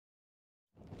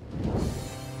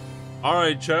All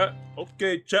right, chat.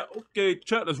 Okay, chat. Okay,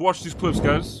 chat. Let's watch these clips,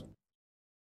 guys.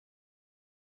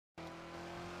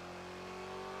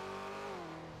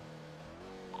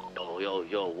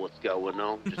 Yo, what's going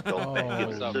on? Just go back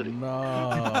in the city.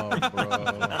 No, bro.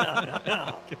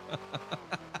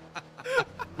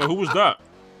 But who was that?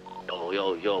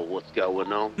 Yo, what's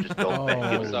going on? Just go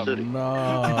back in the city.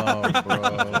 No, bro.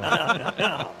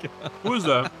 Who is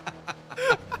that?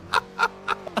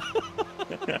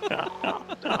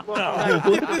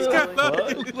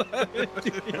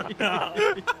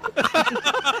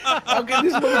 How can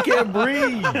this one can't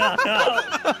breathe?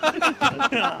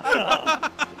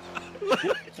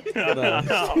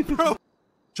 Bro.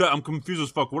 Chat, I'm confused as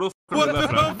fuck. What the fuck are they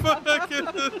laughing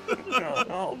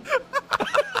at?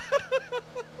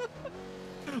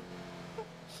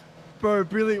 Bro,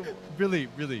 Billy,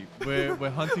 we're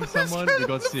hunting someone. We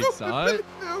got 6, alright?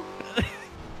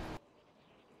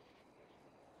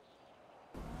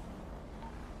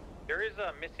 There is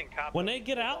a missing cop. When they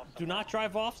get out, do not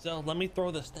drive off. So let me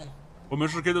throw this thing. Well,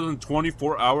 Mr. K does in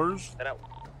 24 hours?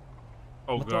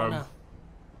 Oh, God.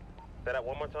 Say that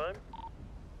one more time.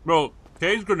 Bro,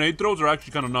 K's grenade throws are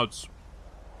actually kind of nuts.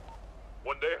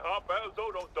 When they hop out,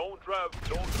 though, don't drive,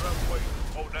 wait.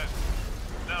 Oh,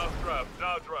 now drive.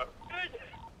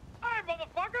 Hey,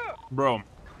 motherfucker! Bro.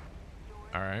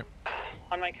 All right.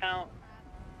 On my count.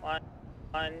 1,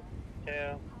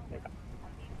 2, 3.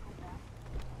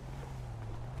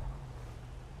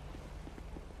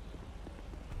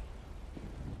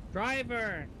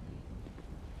 Driver!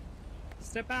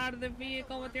 Step out of the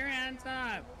vehicle with your hands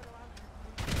up!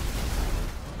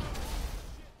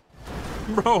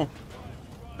 Bro.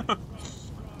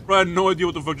 Bro, I had no idea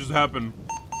what the fuck just happened.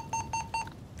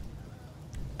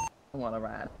 I want to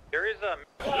ride. There is a.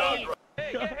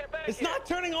 Hey, get back it's not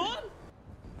turning on?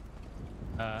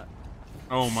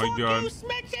 Oh my God.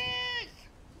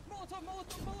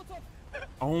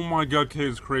 Oh my God, K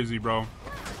is crazy, bro.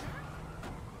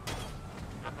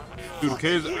 Dude,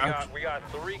 K is we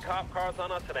got 3 cop cars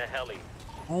on us and a heli.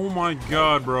 Oh my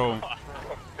God, bro.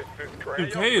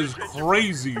 Dude, K is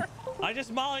crazy. I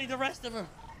just mollied the rest of them.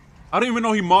 I didn't even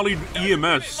know he mollied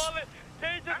EMS.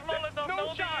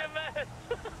 No shot.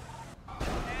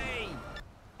 Hey.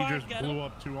 He just blew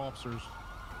up 2 officers.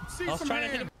 I was trying to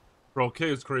hit him. Bro, K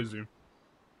is crazy.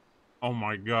 Oh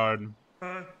my God.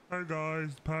 Hey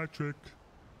guys, Patrick.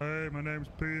 Hey, my name's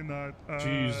Peanut.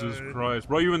 Jesus Christ.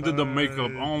 Bro, you even did the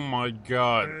makeup. Oh my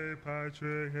God. Hey,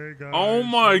 Patrick. Hey, guys. Oh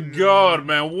my God,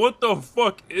 man. What the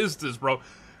fuck is this, bro?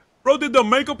 Bro did the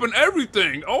makeup and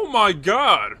everything. Oh my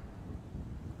God.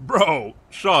 Bro,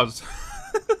 Shotz.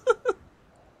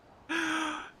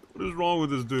 What is wrong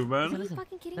with this dude, man? Are you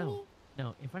fucking kidding me?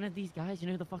 No, in front of these guys, you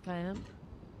know who the fuck I am?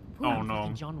 Oh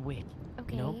no. John Wick.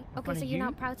 Okay. You know, Okay, so you're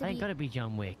not proud to be. I ain't gotta be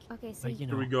John Wick. Okay, so but, you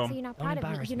know, Here we go. So you're not Don't proud of me.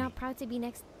 embarrass You're me. not proud to be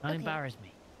next. Don't Okay. embarrass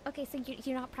me. Okay, so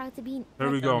you're not proud to be. There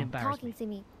we like, go. Don't embarrass Talking me. to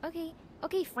me. Okay.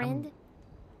 Okay, friend.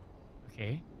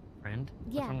 Okay, friend.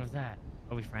 Yeah. What's wrong with that?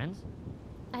 Are we friends?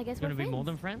 I guess You we're wanna friends. be more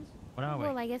than friends? What are we?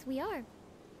 Well, I guess we are.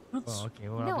 Oh, okay.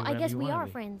 Well, I'll No, be I whatever guess you we wanna are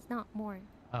be. friends, not more.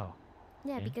 Oh.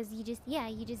 Yeah, Okay. because you just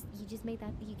made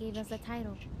that. You gave us a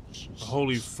title.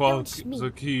 Holy fuck, Don't me.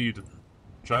 Zakid.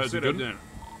 Try it again.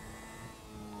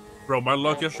 Bro, my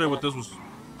luck yesterday with this was...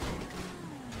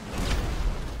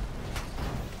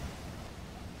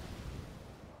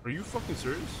 Are you fucking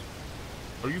serious?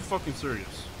 Are you fucking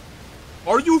serious?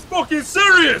 Are you fucking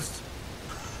serious?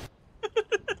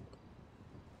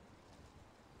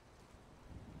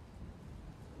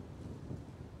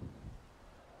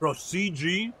 Bro,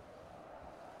 CG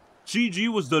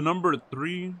was the number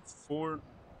 3, 4,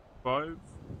 5.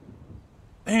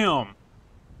 Damn.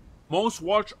 Most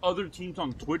watched other teams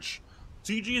on Twitch.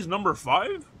 CG is number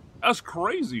 5? That's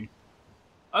crazy.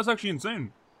 That's actually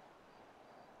insane.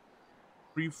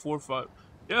 3, 4, 5.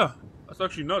 Yeah, that's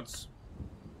actually nuts.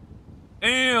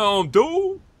 Damn,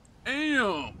 dude.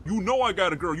 Damn. You know I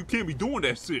got a girl. You can't be doing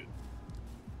that shit.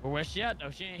 Well, where's she at?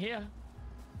 No, she ain't here.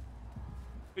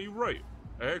 Hey, you're right.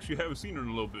 I actually haven't seen her in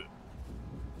a little bit.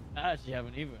 I actually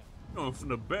haven't either. You know, from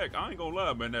the back, I ain't gonna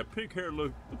lie, man. That pink hair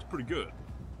looks pretty good.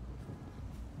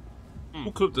 Who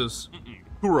clipped this?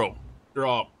 Kuro, you're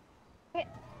up.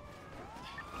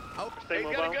 Oh, he's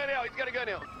got a gun out. He's got a gun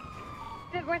out.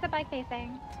 Where's the bike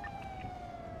facing?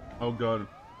 Oh god.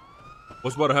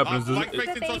 What's about to happen? Is this? Bike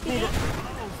facing to Cougar.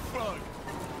 Oh fuck!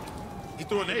 He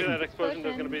threw a That grenade. explosion,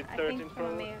 there's gonna be I 13 think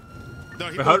from me. No,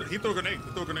 he threw a grenade. He threw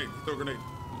a grenade. He threw a grenade.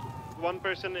 One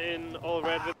person in all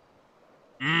red with.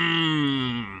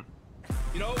 Mmm.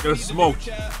 You know, Get smoked.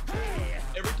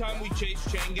 Every time we chase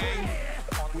Chain Gang,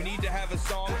 we need to have a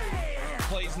song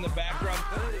plays in the background.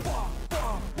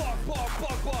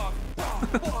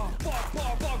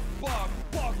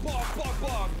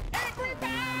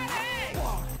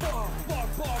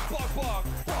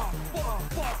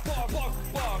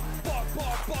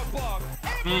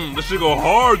 This shit go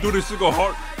hard, dude. This shit go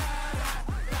hard.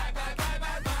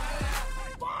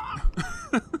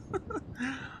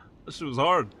 This shit was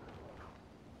hard.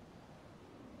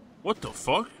 What the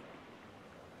fuck?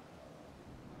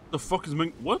 The fuck is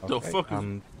what the fuck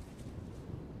is?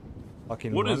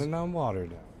 Fucking what running on water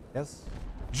now. Yes.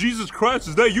 Jesus Christ,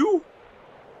 is that you?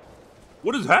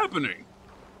 What is happening?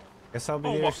 Guess I'll be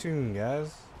here soon,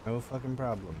 guys. No fucking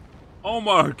problem. Oh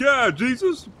my God,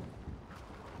 Jesus!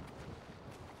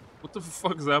 What the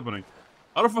fuck is happening?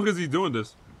 How the fuck is he doing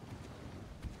this?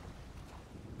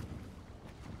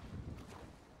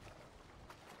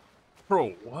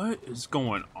 Bro, what is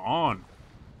going on?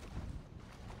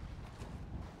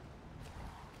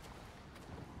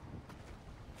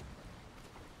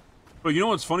 But you know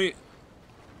what's funny?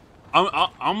 I'm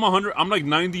like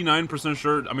 99%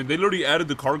 sure. I mean, they literally added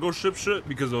the cargo ship shit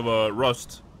because of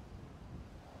Rust.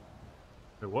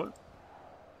 Wait, what?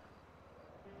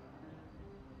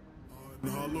 On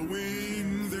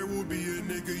Halloween, there will be a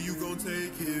nigga, you gon'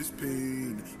 take his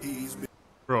pain. He's been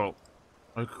Bro,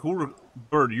 like who?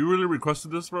 Bird, you really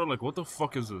requested this, bro? Like, what the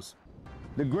fuck is this?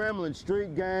 The Gremlin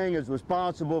Street Gang is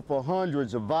responsible for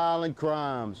hundreds of violent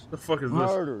crimes. The fuck is this?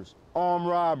 Murders, armed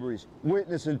robberies,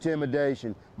 witness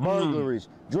intimidation, burglaries,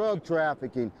 drug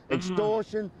trafficking,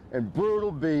 extortion, and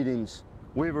brutal beatings.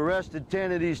 We've arrested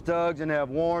 10 of these thugs and have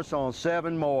warrants on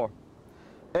 7 more.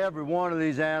 Every one of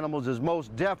these animals is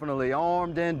most definitely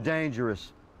armed and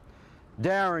dangerous.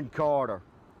 Darren Carter,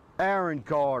 Aaron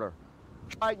Carter,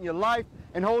 fighting your life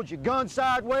and hold your gun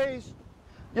sideways?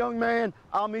 Young man,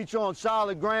 I'll meet you on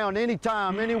solid ground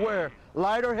anytime, anywhere,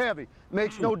 light or heavy.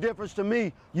 Makes no difference to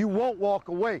me. You won't walk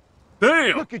away.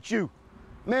 Damn! Look at you.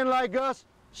 Men like us,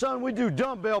 son, we do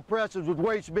dumbbell presses with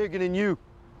weights bigger than you.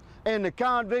 And the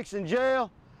convicts in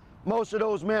jail, most of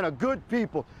those men are good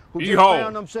people who just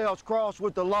found themselves crossed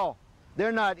with the law.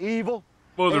 They're not evil,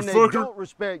 and they don't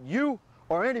respect you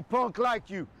or any punk like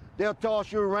you. They'll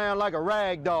toss you around like a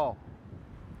rag doll.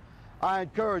 I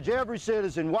encourage every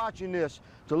citizen watching this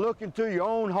to look into your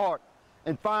own heart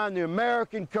and find the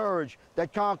American courage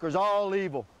that conquers all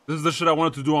evil. This is the shit I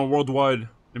wanted to do on Worldwide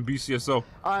in BCSO.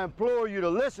 I implore you to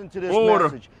listen to this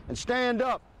message and stand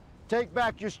up. Take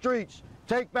back your streets.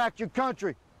 Take back your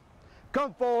country.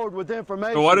 Come forward with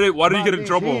information. So why did you get in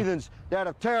trouble? Heathens that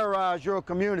have terrorized your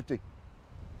community.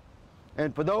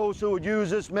 And for those who would use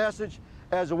this message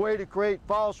as a way to create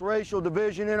false racial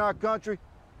division in our country,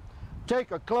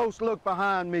 take a close look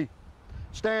behind me.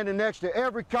 Standing next to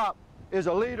every cop is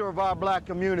a leader of our black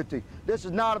community. This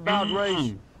is not about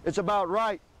race. It's about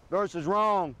right versus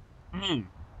wrong.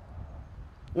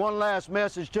 One last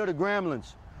message to the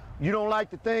Gremlins. You don't like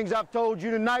the things I've told you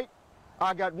tonight?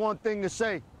 I got one thing to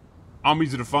say. I'm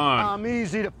easy to find. I'm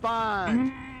easy to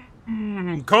find.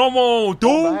 Come on, dude.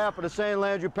 On behalf of the St.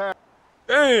 Landry Parish.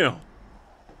 Damn.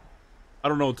 I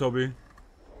don't know, Toby.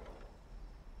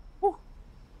 Whew.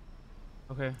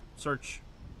 Okay, search.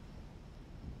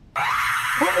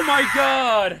 Oh my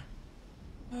God.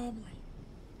 Oh my.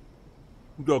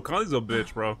 Yo, Connie's a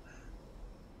bitch, bro.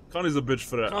 Connie's a bitch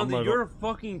for that. Connie, you're a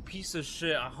fucking piece of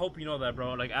shit. I hope you know that,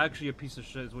 bro. Like, actually a piece of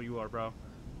shit is what you are, bro.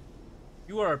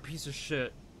 You are a piece of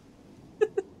shit.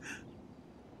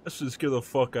 That should scare the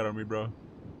fuck out of me, bro.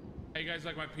 Hey, you guys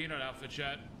like my peanut outfit,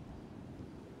 chat?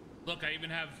 Look, I even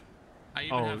have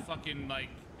fucking, like,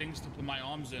 things to put my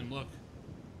arms in. Look.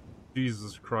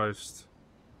 Jesus Christ.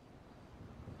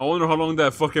 I wonder how long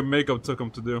that fucking makeup took him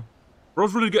to do.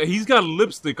 Bro's really good. He's got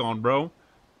lipstick on, bro.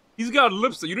 He's got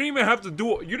lipstick. You didn't even have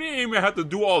to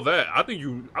do all that. I think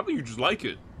you just like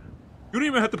it. You didn't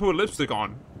even have to put lipstick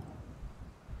on.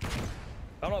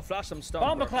 I don't flash some stuff.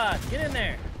 Bombaclad, get in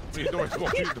there.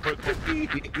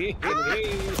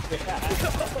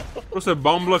 What's that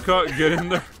Bombaclad? Get in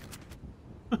there.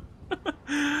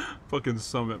 Fucking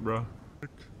summit, bro.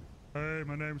 Hey,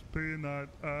 my name's Peanut.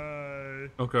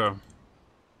 Okay.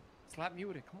 Slap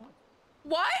muted, come on.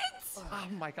 What? Oh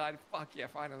my god, fuck yeah,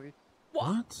 finally.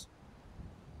 What?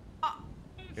 What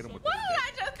did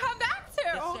I just come back to?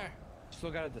 Yes, sir.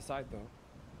 Still gotta decide though.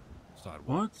 Decide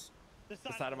what?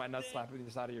 Decide am I not slapping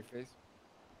the side of your face?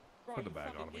 Bro, put the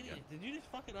bag on him again. Did you just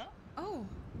fuck it up? Oh.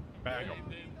 Bag him.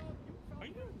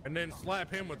 And then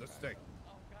slap him with a stick.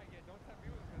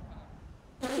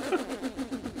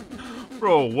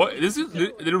 Bro, what?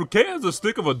 Did Kay has a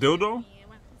stick of a dildo?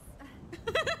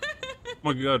 Oh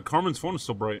my God, Carmen's phone is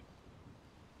so bright.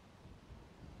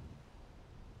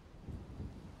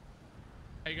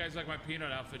 Hey, you guys like my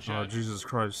peanut outfit, chat? Oh, Jesus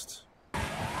Christ.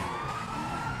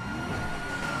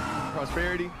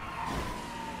 Prosperity.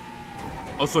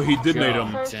 Also, he did nade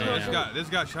him. This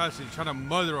guy Shotz, he's trying to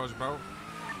mother us, bro.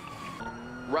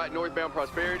 Right northbound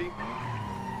Prosperity.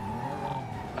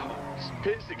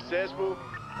 Pit successful.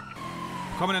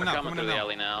 Coming in now. Coming through the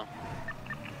alley now.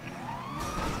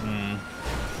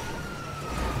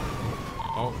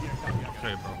 Oh,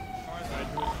 okay, bro.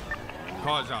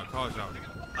 Cars out.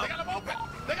 They got him open.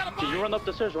 They got him Can you run up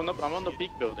the stairs? I'm on the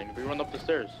peak building. If you run up the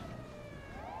stairs.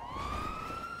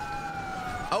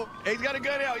 Oh, he's got a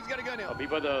gun out. I'll be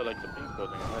by the pink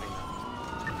building. I'm heading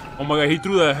now. Oh my god, he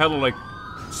threw that hella like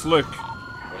slick.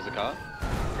 Where's the cop?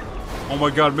 Oh my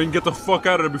god, man, get the fuck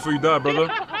out of there before you die, brother.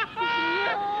 We're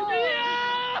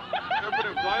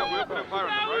putting fire on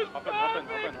them, right?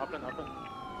 Hop in.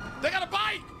 They got a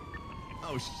bike!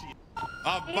 Oh shit.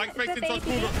 Bike face inside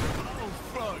cooler. Oh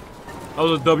fuck. That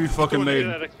was a W fucking nade.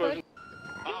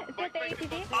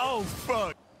 Oh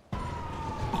fuck.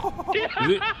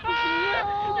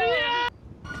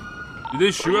 Did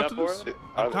they shoot after this?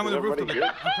 I'm climbing the rooftop.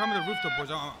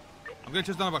 Boys. I'm getting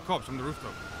chased down by cops from the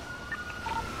rooftop.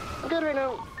 I'm good right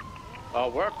now.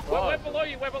 We're below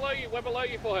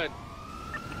you, forehead.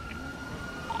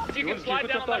 If you can slide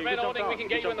down on that red awning, we can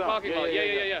get you in the parking lot.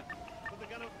 Yeah.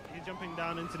 He's jumping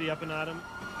down into the up and Adam.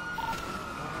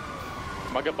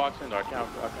 I get boxed in there. I can't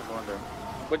go under.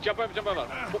 But jump over.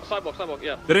 Sidewalk,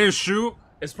 yeah. They didn't shoot.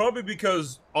 It's probably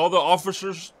because all the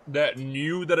officers that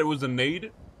knew that it was a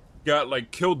nade got like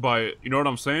killed by it. You know what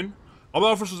I'm saying? All the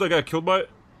officers that got killed by it.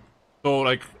 So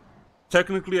like,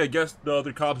 technically, I guess the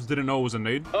other cops didn't know it was a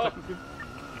nade.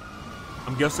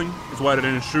 I'm guessing that's why they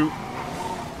didn't shoot.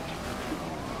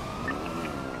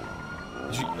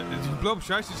 Did you blow up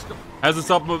Shotz? Hasn't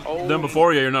stopped them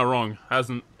before? Yeah, you're not wrong.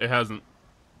 It hasn't.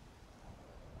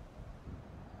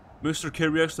 Mr. K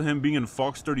reacts to him being in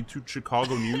Fox 32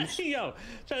 Chicago News. Yo,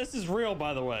 this is real,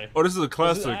 by the way. Oh, this is a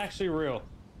classic. This is actually real.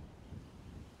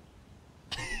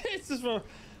 It's just real.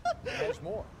 There's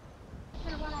more.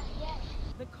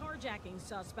 The carjacking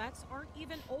suspects aren't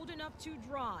even old enough to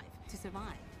drive. To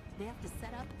survive, they have to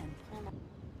set up and pull up.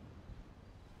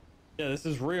 Yeah, this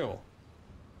is real.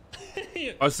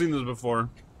 I've seen this before.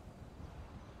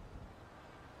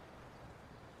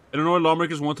 Illinois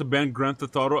lawmakers want to ban Grand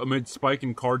Theft Auto amid spike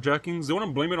in carjackings. They want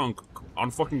to blame it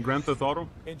on fucking Grand Theft Auto.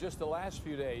 In just the last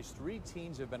few days, 3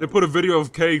 teens have been They put a video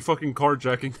of K fucking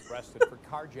carjacking. arrested for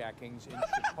carjackings in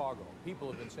Chicago. People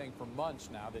have been saying for months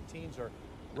now that teens are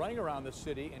running around the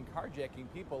city and carjacking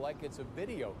people like it's a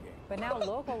video game. But now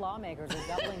local lawmakers are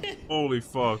doubling. Holy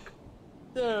fuck.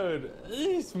 Dude,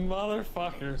 these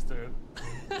motherfuckers, dude.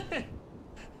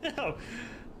 Yo.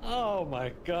 Oh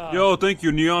my god. Yo, thank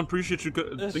you, Neon. Appreciate you.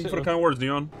 Thank you for the kind words,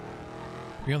 Neon.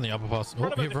 You're on the upper pass.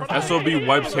 SOB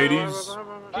wipes Hades.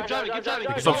 Keep driving.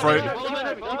 What's up, Fred?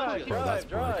 Bro, that's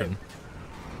broken.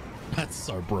 That's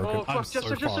so broken. I'm so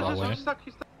far away.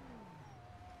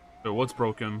 Wait, what's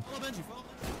broken?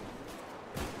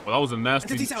 Well, that was a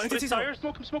nasty.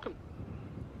 Smoke him.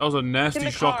 That was a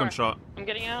nasty shotgun shot. I'm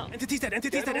getting out. Entity's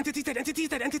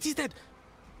dead.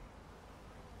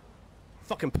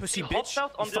 Fucking pussy bitch.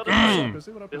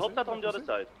 They hopped out on the other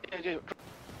side. Yeah.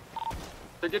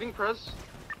 They're getting press.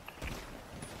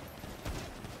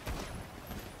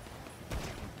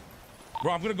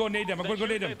 Bro, I'm gonna go nade them.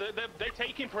 They're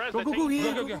taking press. Go. Yo,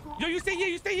 you stay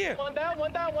here. One down.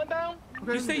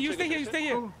 You stay here.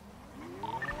 To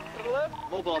the left.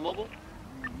 Mobile.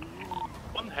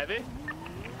 One heavy.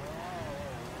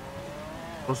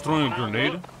 I was throwing a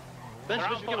grenade.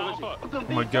 Oh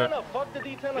my god. Fuck the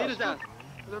D10. Lead us down.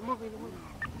 They're moving.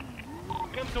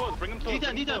 Bring him to us.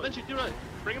 D10, Benji, you're right.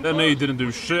 That nade didn't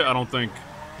do shit, I don't think.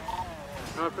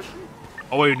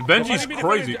 Oh wait, Benji's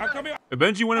crazy. If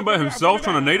Benji went in by himself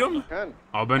trying to nade him?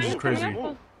 Oh, Benji's crazy.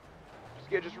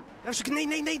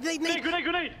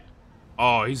 Grenade.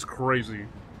 Oh, he's crazy.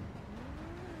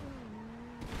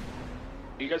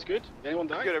 You guys good? Anyone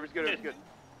die? Everything's good.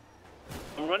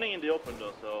 I'm running in the open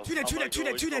though, so. Two dead.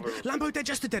 Lambo dead,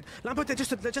 just dead,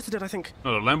 I think.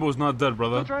 No, the Lambo's not dead,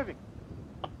 brother. Still driving.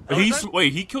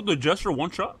 Wait, he killed the Jester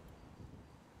one shot?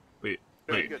 Wait.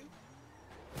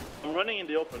 I'm running in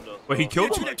the open though. So. Wait, he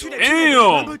killed him? Two dead.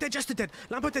 Damn! Lambo dead, just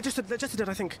dead,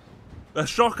 I think. That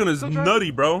shotgun is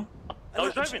nutty, bro. I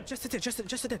was driving. Just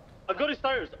dead. I got his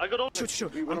tires. I got all.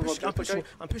 Sure.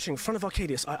 I'm pushing in front of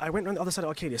Arcadius. I went around the other side of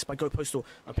Arcadius by Go Postal.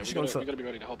 I'm pushing on foot. We gotta be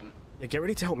ready to help him. Yeah, get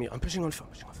ready to help me. I'm pushing on foot.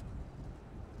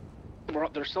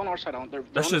 They're still on our side.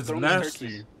 That shit's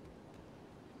nasty.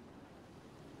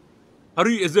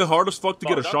 Is it hard as fuck to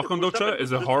get a shotgun though, chat?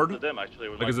 Is it hard?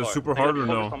 Like, is it super hard or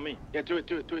no? Yeah, do it.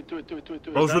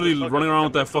 I was really running around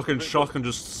with that fucking shotgun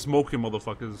just smoking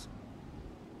motherfuckers.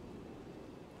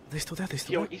 They still there? They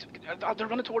still Yo, there? they're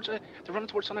running towards San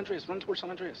Andreas.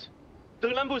 The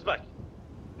Lambo's back.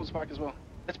 Lambo's back as well.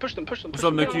 Let's push them. What's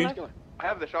up, Nicky? I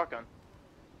have the shotgun.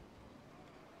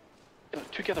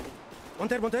 Together. One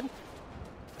dead.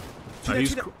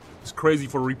 He's crazy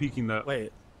for repeating that.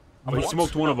 Wait. Oh, he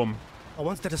smoked one of them. Oh,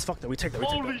 one's dead as fuck. Then we take that.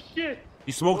 Holy shit!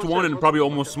 He smoked one and probably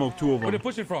almost smoked two of them. Where they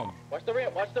pushing from? Watch the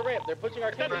ramp. They're pushing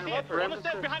our team. On the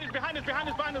stairs, behind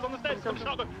us, on the stairs. Come,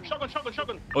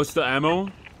 shotgun. Oh, it's the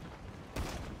ammo?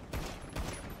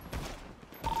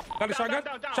 Got the shotgun?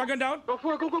 Shotgun down? Go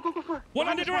for it. One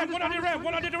under the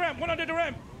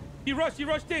ramp. He rushed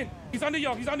in. He's under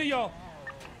y'all.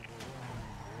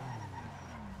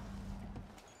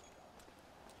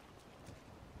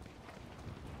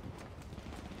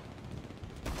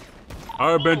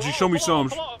 Alright, Benji, show me some.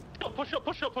 Push up.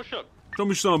 Show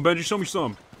me some, Benji, show me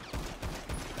some.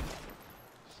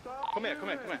 Come here,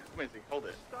 Z. Hold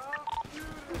it.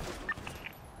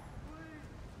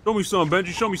 Show me some, Benji,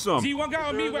 show me some. Z, one guy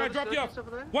on me where I dropped you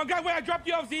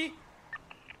off. Z.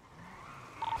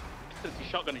 He's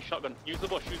shotgun. Use the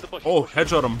bush. Oh,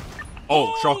 headshot him.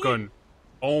 Oh, shotgun.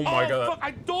 Oh my god. Fuck,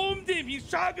 I domed him. He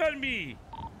shotgunned me.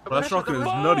 That shotgun is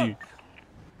nutty.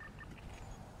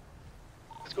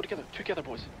 Let's go together,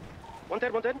 boys. One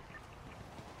dead.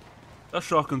 That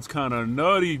shotgun's kinda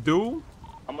nutty, dude.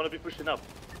 I'm gonna be pushing up.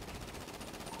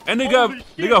 And they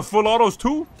got full autos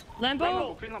too?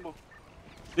 Lambo? Green Lambo.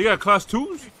 They got class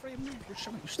 2s?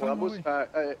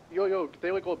 Lambos, yo,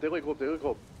 daily gold.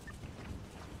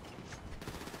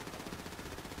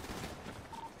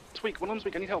 It's weak, one of them's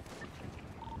weak, I need help.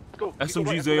 Let's go.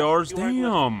 SMGs, ARs,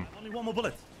 damn. Only one more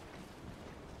bullet.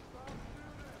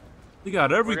 They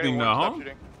got everything now, huh?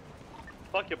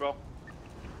 Fuck you, bro.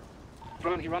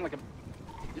 He ran like a...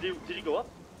 Did he go up?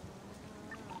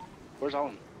 Where's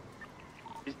Alan?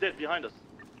 He's dead behind us.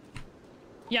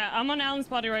 Yeah, I'm on Alan's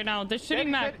body right now. They're shooting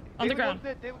Mac on the ground.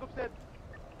 Dead.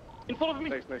 In front of me.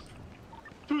 Nice.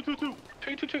 2,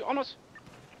 on us.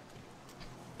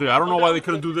 Dude, I don't know why they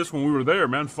couldn't do this when we were there,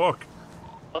 man. Fuck.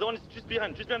 Other one is just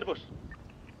behind the bush.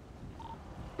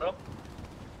 No.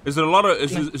 Is there a lot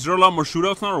more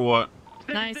shootouts now or what?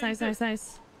 Nice.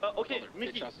 Okay,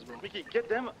 Mickey, get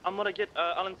them. I'm gonna get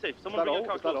Alan safe. Someone bring a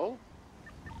car close.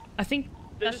 I think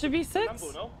that should be 6.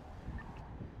 Lambo, no?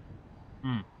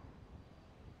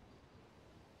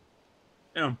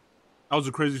 Damn. That was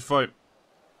a crazy fight.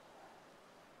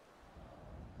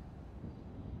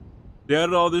 They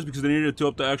added all this because they needed to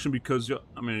up the action because,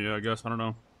 I guess, I don't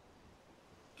know.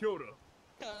 Killed her.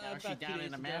 She down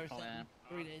in the math lab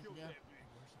 3 days ago.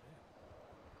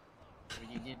 Will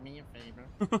you do me a favor?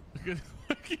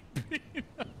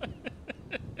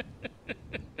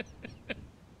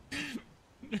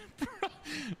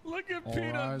 Look at All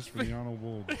Peanut. eyes for the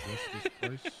Honorable Justice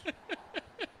Price.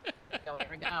 Here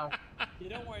we go. Yeah,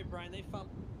 don't worry, Brian. They found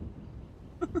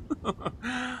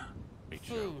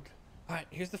food. All right,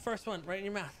 here's the first one, right in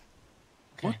your mouth.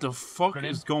 Okay. What the fuck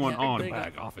is going on?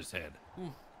 Bag off his head.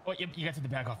 Oh, you got to take the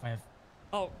bag off my head.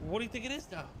 Oh, what do you think it is,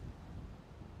 though?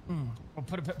 Well,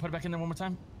 put it back in there one more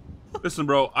time. Listen,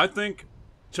 bro, I think,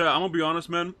 Chad, I'm gonna be honest,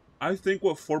 man. I think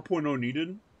what 4.0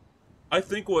 needed, I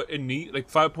think what it like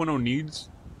 5.0 needs,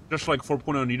 just like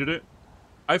 4.0 needed it.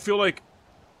 I feel like,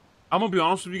 I'm gonna be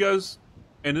honest with you guys,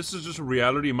 and this is just a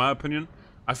reality in my opinion.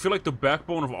 I feel like the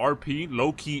backbone of RP,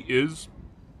 low key, is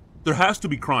there has to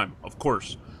be crime, of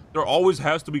course. There always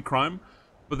has to be crime,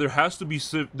 but there has to be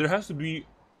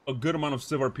a good amount of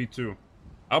Civ RP too.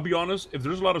 I'll be honest, if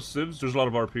there's a lot of civs, there's a lot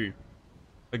of RP.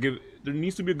 Like, there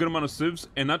needs to be a good amount of civs,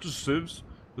 and not just civs,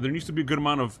 but there needs to be a good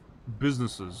amount of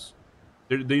businesses.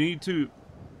 They need to,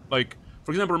 like,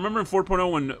 for example, remember in 4.0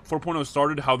 when 4.0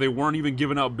 started, how they weren't even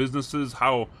giving out businesses,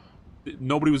 how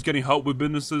nobody was getting help with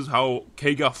businesses, how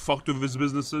K got fucked with his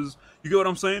businesses. You get what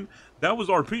I'm saying? That was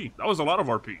RP. That was a lot of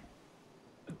RP.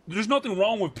 There's nothing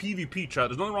wrong with PvP, chat.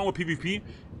 There's nothing wrong with PvP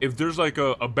if there's like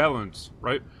a balance,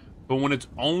 right? But when it's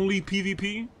only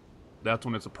PvP, that's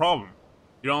when it's a problem.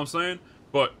 You know what I'm saying?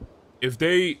 But if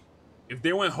they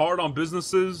went hard on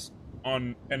businesses,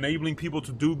 on enabling people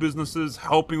to do businesses,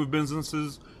 helping with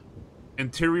businesses,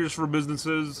 interiors for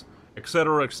businesses,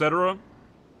 etc.,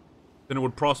 then it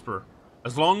would prosper.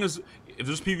 As long as, if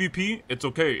there's PvP, it's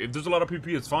okay. If there's a lot of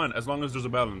PvP, it's fine. As long as there's a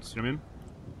balance. You know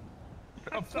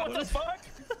what I mean? What the fuck?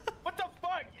 What the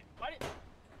fuck?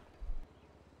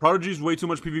 Prodigy's way too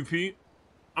much PvP.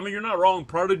 I mean, you're not wrong.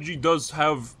 Prodigy does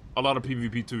have a lot of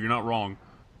PvP too. You're not wrong.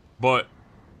 But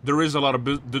there is a lot of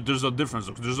there's a difference.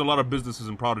 There's a lot of businesses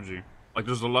in Prodigy. Like,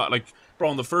 there's a lot. Like, bro,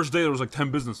 on the first day there was like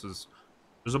 10 businesses.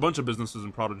 There's a bunch of businesses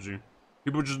in Prodigy.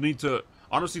 People just need to.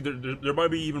 Honestly, there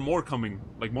might be even more coming.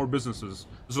 Like, more businesses.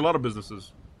 There's a lot of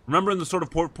businesses. Remember in the start of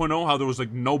 4.0 how there was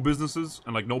like no businesses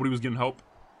and like nobody was getting help?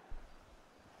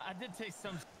 I did take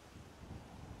some.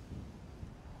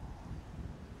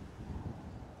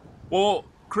 Well,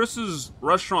 Chris's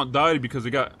restaurant died because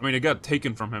it got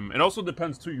taken from him. It also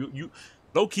depends too. You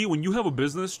low key, when you have a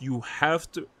business, you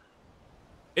have to.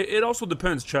 It also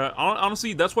depends, chat.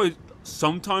 Honestly, that's why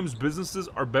sometimes businesses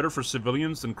are better for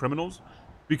civilians than criminals,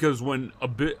 because when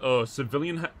a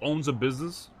civilian owns a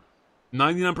business,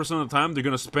 99% of the time they're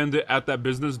gonna spend it at that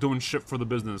business doing shit for the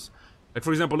business. Like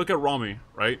for example, look at Rami,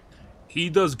 right? He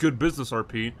does good business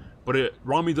RP, but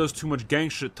Rami does too much gang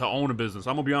shit to own a business.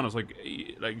 I'm gonna be honest, like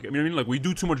we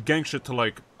do too much gang shit to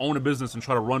like own a business and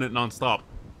try to run it nonstop.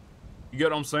 You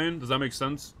get what I'm saying? Does that make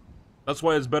sense? That's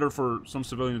why it's better for some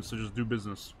civilians to just do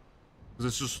business, because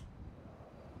it's just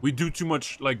we do too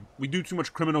much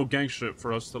criminal gang shit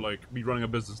for us to like be running a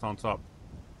business nonstop.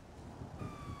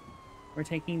 We're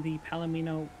taking the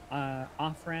Palomino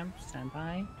off ramp. Stand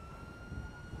by.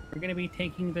 We're gonna be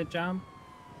taking the jump.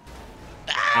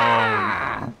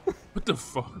 What the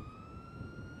fuck?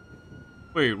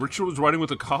 Wait, Richard was riding with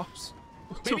the cops?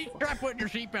 Maybe try putting your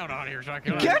seatbelt on here so I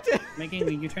can. Get it! Making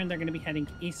the U-turn, they're going to be heading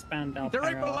eastbound El They're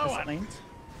right Pyro below this lane.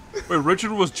 Wait,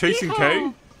 Richard was chasing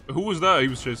Kay? Who was that he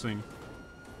was chasing?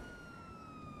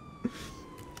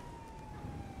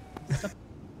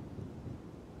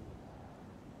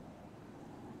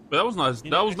 But that was nice.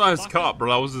 That was nice cop,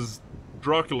 bro. That was his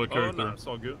Dracula character. no. It's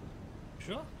all good.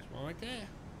 Sure, it's one right there.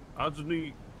 I just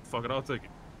need. Fuck it, I'll take it.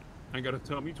 Ain't gotta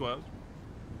tell me twice.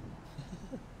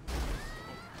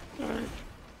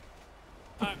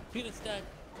 Alright, Peanut's dead.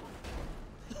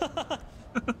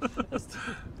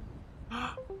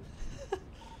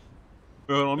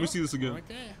 Let me see this again. Right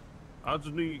there. I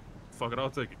just need. Fuck it, I'll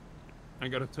take it.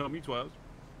 Ain't gotta tell me twice.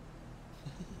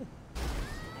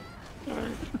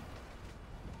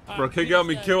 Bro, K got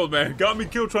me killed, man. Got me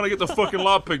killed trying to get the fucking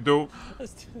lockpick, dude.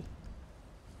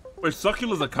 Wait,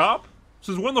 Succula's a cop?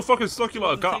 Since when the fuck is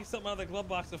Succula a cop? Take something out of the glove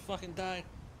box and fucking die.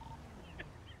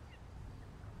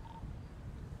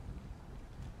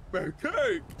 Man,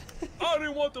 K! I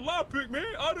didn't want the lockpick, man.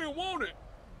 I didn't want it.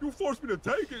 You forced me to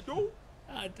take it, dude.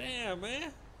 God damn,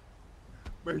 man.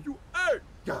 Man, you. Hey!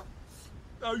 God.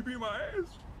 Now you beat my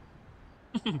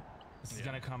ass. This is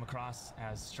gonna come across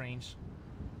as strange.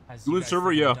 As You in guys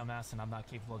server, think I'm yeah. a dumbass, and I'm not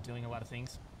capable of doing a lot of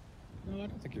things. No, I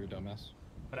don't think you're a dumbass.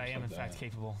 But I am in fact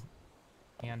capable.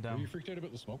 And Were you freaked out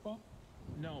about the smoke bomb?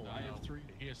 No, I have three.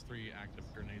 He has 3 active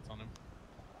grenades on him.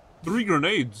 3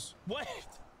 grenades? What?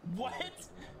 What?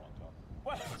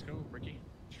 What? Let's go, Ricky.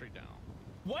 Straight down.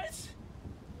 What?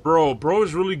 Bro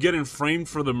is really getting framed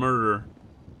for the murder.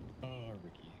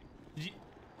 Ricky.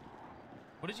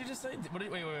 What did you just say?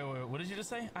 Wait. What did you just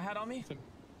say? I had on me?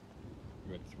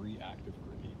 You had 3 active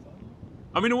grenades on you.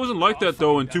 I mean, it wasn't like that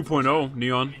though in 2.0,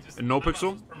 Neon, and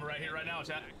Nopixel. From right here, right now,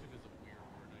 chat.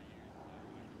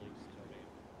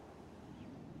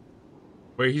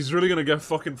 Wait, he's really gonna get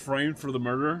fucking framed for the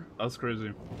murder? That's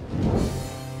crazy.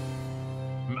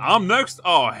 I'm next?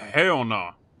 Oh, hell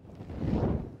no.